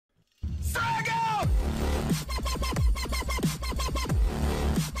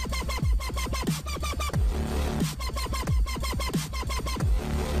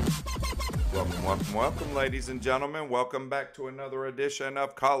Welcome, ladies and gentlemen. Welcome back to another edition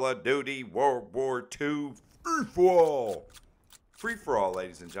of Call of Duty World War II Free for All. Free for all,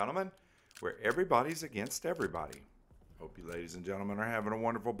 ladies and gentlemen, where everybody's against everybody. Hope you, ladies and gentlemen, are having a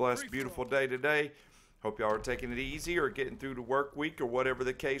wonderful, blessed, beautiful day today. Hope y'all are taking it easy or getting through the work week or whatever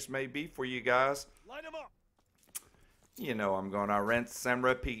the case may be for you guys. Line them up. You know I'm going to rinse and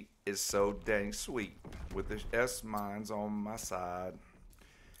repeat. Is so dang sweet with the S mines on my side.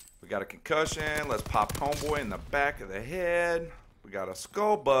 We got a concussion. Let's pop homeboy in the back of the head. We got a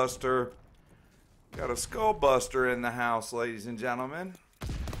skull buster. Got a skull buster in the house, ladies and gentlemen.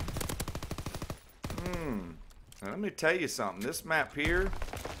 Now let me tell you something. This map here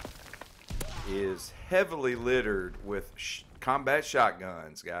is heavily littered with combat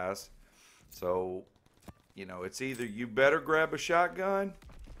shotguns, guys. So, you know, it's either you better grab a shotgun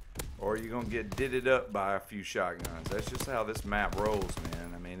or you're going to get didded up by a few shotguns. That's just how this map rolls,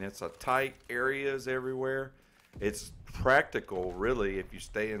 man. I mean, it's a tight areas everywhere. It's practical, really, if you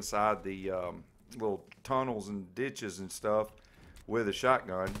stay inside the little tunnels and ditches and stuff with a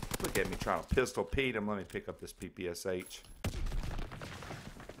shotgun. Look at me trying to pistol Pete him. Let me pick up this PPSH.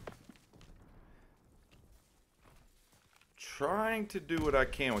 Trying to do what I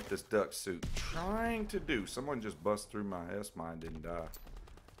can with this duck suit. Trying to do. Someone just bust through my S-mine, didn't die.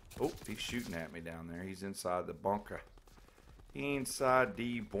 Oh, he's shooting at me down there. He's inside the bunker. Inside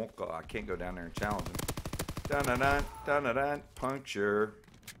the bunker. I can't go down there and challenge him. Dun-dun-dun, dun-dun-dun, puncture.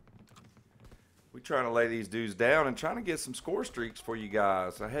 We trying to lay these dudes down and trying to get some score streaks for you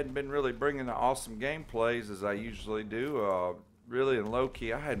guys. I hadn't been really bringing the awesome gameplays as I usually do. Really in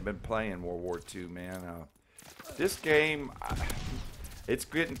low-key, I hadn't been playing World War II, man. This game, it's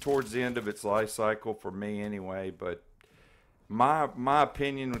getting towards the end of its life cycle for me anyway, but my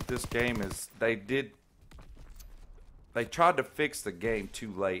opinion with this game is they tried to fix the game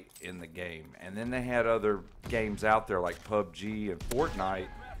too late in the game, and then they had other games out there like PUBG and Fortnite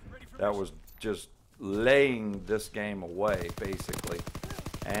that was just laying this game away basically.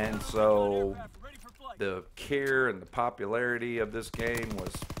 And so the care and the popularity of this game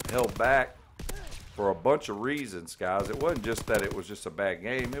was held back for a bunch of reasons, guys. It wasn't just that it was just a bad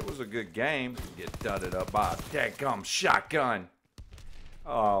game. It was a good game. Get dudded up by a dadgum shotgun.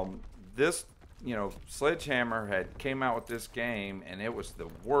 This, you know, Sledgehammer had came out with this game, and it was the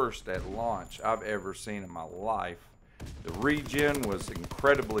worst at launch I've ever seen in my life. The regen was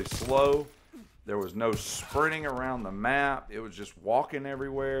incredibly slow. There was no sprinting around the map. It was just walking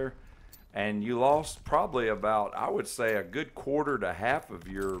everywhere. And you lost probably about, I would say, a good quarter to half of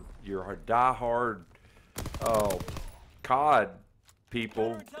your diehard COD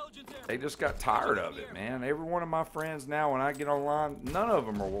people. They just got tired of it, man. Every one of my friends now, when I get online, none of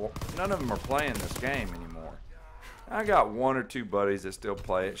them are playing this game anymore. I got one or two buddies that still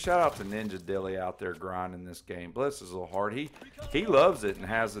play it. Shout out to Ninja Dilly out there grinding this game. Bless his little heart. He loves it and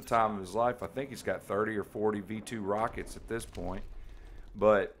has the time of his life. I think he's got 30 or 40 V2 rockets at this point.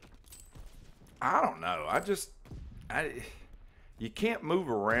 But I don't know. You can't move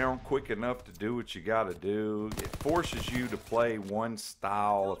around quick enough to do what you got to do. It forces you to play one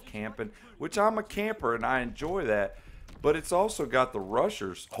style of camping, which I'm a camper and I enjoy that. But it's also got the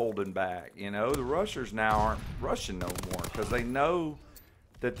rushers holding back. You know, the rushers now aren't rushing no more because they know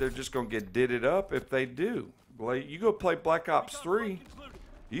that they're just going to get didded up if they do. Like, you go play Black Ops 3,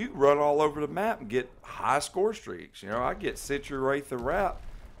 you run all over the map and get high score streaks. You know, I get Citra Wraith the Rat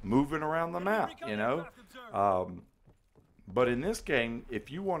moving around the map, you know. But in this game,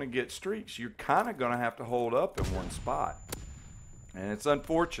 if you want to get streaks, you're kind of going to have to hold up in one spot. And it's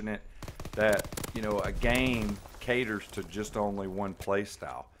unfortunate that, you know, a game caters to just only one play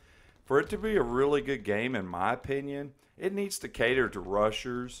style. For it to be a really good game, in my opinion, it needs to cater to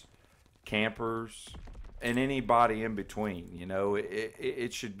rushers, campers, and anybody in between. You know,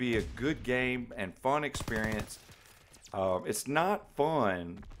 it should be a good game and fun experience. It's not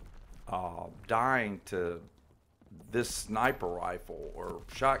fun dying to this sniper rifle or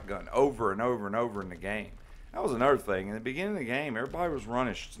shotgun over and over and over in the game. That was another thing. In the beginning of the game, everybody was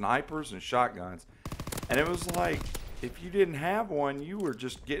running snipers and shotguns. And it was like, if you didn't have one, you were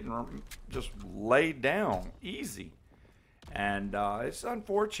just getting just laid down easy. And it's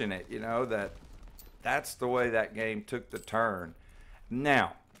unfortunate, you know, that's the way that game took the turn.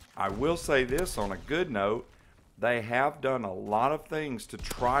 Now, I will say this on a good note. They have done a lot of things to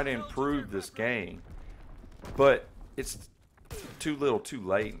try to improve this game. But it's too little too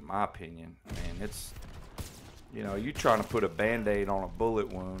late, in my opinion. I mean, it's, you know, you trying to put a Band-Aid on a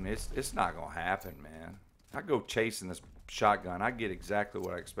bullet wound, it's not going to happen, man. I go chasing this shotgun, I get exactly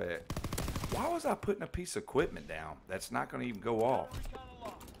what I expect. Why was I putting a piece of equipment down that's not going to even go off?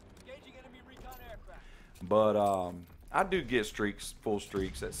 But I do get streaks, full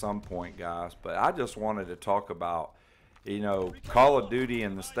streaks at some point, guys. But I just wanted to talk about, Call of Duty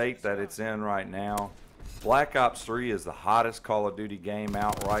in the state that it's in right now. Black Ops 3 is the hottest Call of Duty game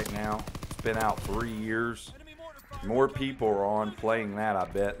out right now. It's been out 3 years. More people are on playing that, I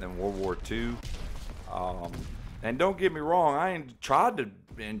bet, than World War II. And don't get me wrong, I tried to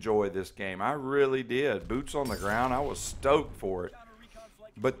enjoy this game. I really did. Boots on the ground, I was stoked for it.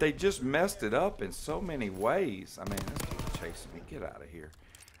 But they just messed it up in so many ways. I mean, this kid's chasing me. Get out of here.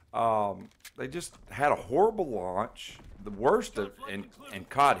 They just had a horrible launch. The worst in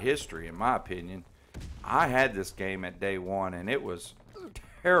COD history, in my opinion. I had this game at day one, and it was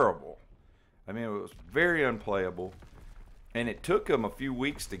terrible. I mean, it was very unplayable. And it took them a few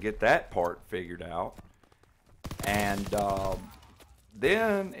weeks to get that part figured out. And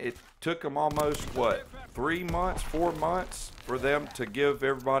then it took them almost, 3 months, 4 months for them to give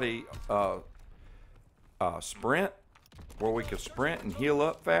everybody a sprint where we could sprint and heal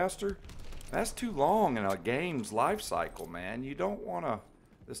up faster. That's too long in a game's life cycle, man. You don't want to...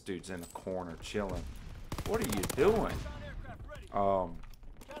 This dude's in the corner chilling. What are you doing?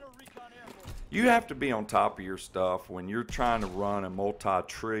 You have to be on top of your stuff when you're trying to run a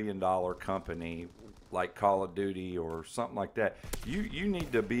multi-trillion-dollar company like Call of Duty or something like that. You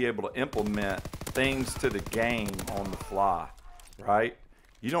need to be able to implement things to the game on the fly, right?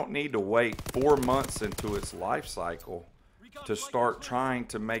 You don't need to wait 4 months into its life cycle to start trying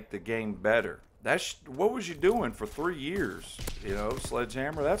to make the game better. What was you doing for 3 years?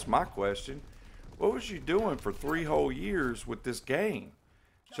 Sledgehammer, that's my question. What was you doing for 3 whole years with this game?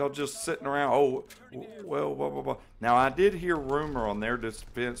 Y'all just sitting around, well, blah, blah, blah. Now, I did hear rumor on their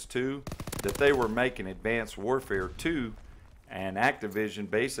defense, too, that they were making Advanced Warfare 2, and Activision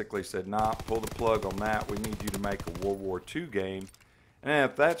basically said, nah, pull the plug on that. We need you to make a World War II game. And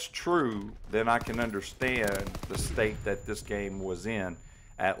if that's true, then I can understand the state that this game was in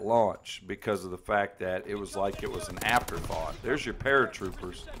at launch because of the fact that it was like it was an afterthought. There's your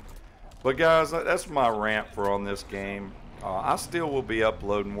paratroopers. But, guys, that's my rant for on this game. I still will be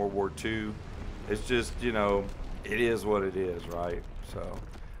uploading World War II. It's just, it is what it is, right? So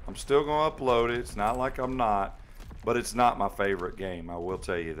I'm still going to upload it. It's not like I'm not, but it's not my favorite game. I will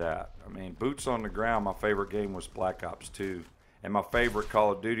tell you that. I mean, boots on the ground, my favorite game was Black Ops 2. And my favorite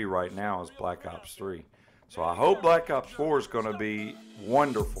Call of Duty right now is Black Ops 3. So I hope Black Ops 4 is going to be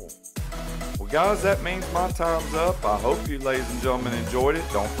wonderful. Well, guys, that means my time's up. I hope you, ladies and gentlemen, enjoyed it.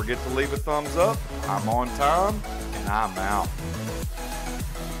 Don't forget to leave a thumbs up. I'm on time. And I'm out.